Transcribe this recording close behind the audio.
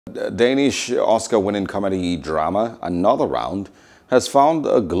Danish Oscar-winning comedy drama Another Round has found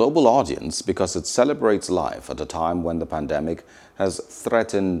a global audience because it celebrates life at a time when the pandemic has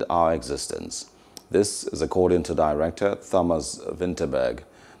threatened our existence. This is according to director Thomas Vinerberg.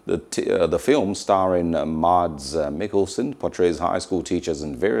 The film, starring Mads Mikkelsen, portrays high school teachers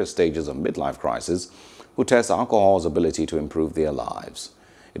in various stages of midlife crisis who test alcohol's ability to improve their lives.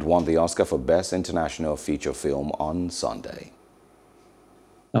 It won the Oscar for Best International Feature Film on Sunday.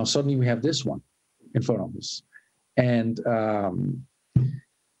 Now suddenly we have this one in front of us, and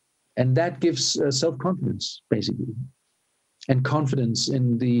that gives self-confidence, basically, and confidence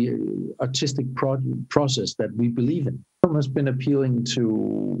in the artistic process that we believe in. The film has been appealing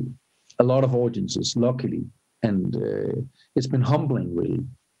to a lot of audiences, luckily, and it's been humbling, really.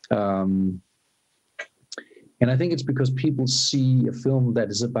 And I think it's because people see a film that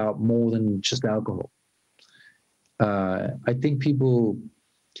is about more than just alcohol. I think people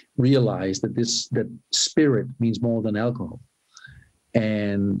realize that spirit means more than alcohol,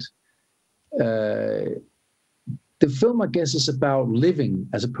 and the film, I guess, is about living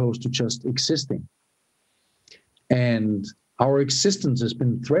as opposed to just existing. And our existence has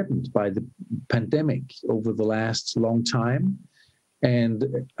been threatened by the pandemic over the last long time,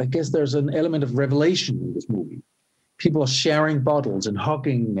 and I guess there's an element of revelation in this movie. People are sharing bottles and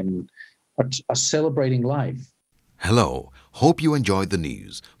hugging and are celebrating life. Hello, hope you enjoyed the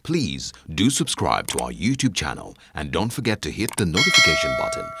news. Please do subscribe to our YouTube channel and don't forget to hit the notification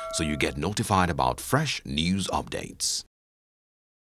button so you get notified about fresh news updates.